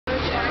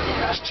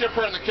It's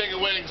Chipper and the King of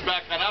Wings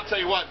back, and I'll tell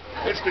you what,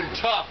 it's been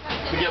tough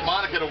to get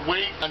Monica to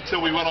wait until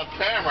we went on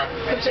camera.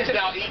 She's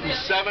now eaten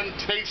 7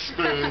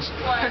 tablespoons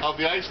of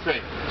the ice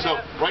cream.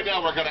 So right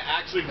now we're going to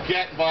actually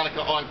get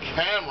Monica on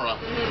camera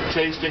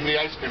tasting the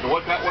ice cream. But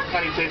what kind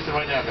are you tasting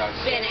right now, guys?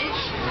 Spinach.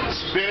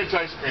 Spinach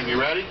ice cream. You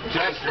ready?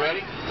 Jess, you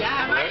ready? Yeah,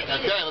 I'm ready.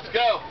 Okay, let's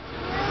go.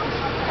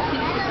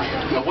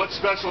 Now, what's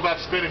special about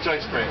spinach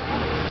ice cream?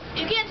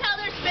 You can't tell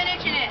there's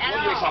spinach in it at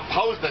Well, all. you're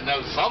supposed to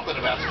know something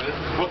about spinach.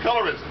 What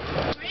color is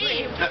it?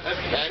 Green.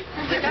 Okay.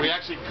 We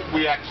actually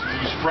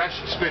use fresh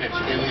spinach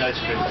in the ice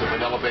cream. It's a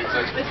vanilla-based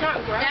ice cream. It's not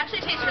gross. It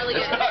actually tastes really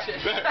good.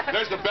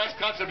 There's the best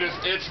concept is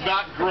it's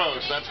not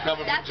gross. That's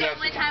coming from Jess.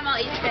 That's the only time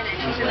I'll eat spinach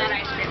is in that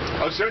ice cream.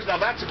 Oh, seriously?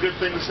 Now that's a good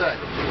thing to say.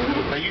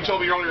 Now you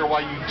told me earlier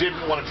why you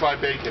didn't want to try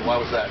bacon. Why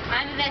was that?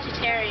 I'm a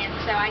vegetarian,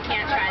 so I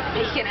can't try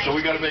the bacon ice cream. So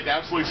we got to make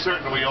absolutely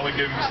certain that we only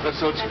give you.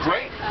 So it's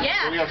great.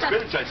 Yeah. So we have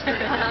spinach ice cream.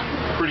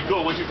 Pretty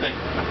cool. What'd you think?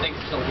 I think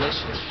it's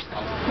delicious.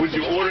 Would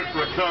you order it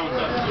for a cone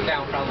though?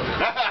 No, probably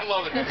not. I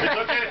love it. It's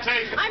okay to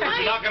taste it, but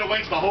you're not going to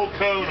waste the whole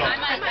cone on it.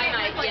 I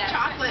might, like yeah.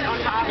 chocolate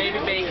on top. Maybe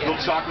A bacon.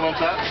 little chocolate on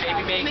top?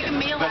 Maybe bacon. Make a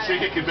meal Let's out see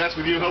of if he can mess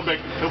with you. He'll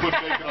put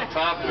bacon on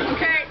top of it.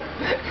 Kurt,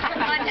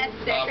 contest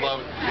I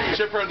love it.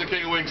 Chipper and the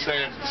King of Wings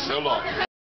saying so long.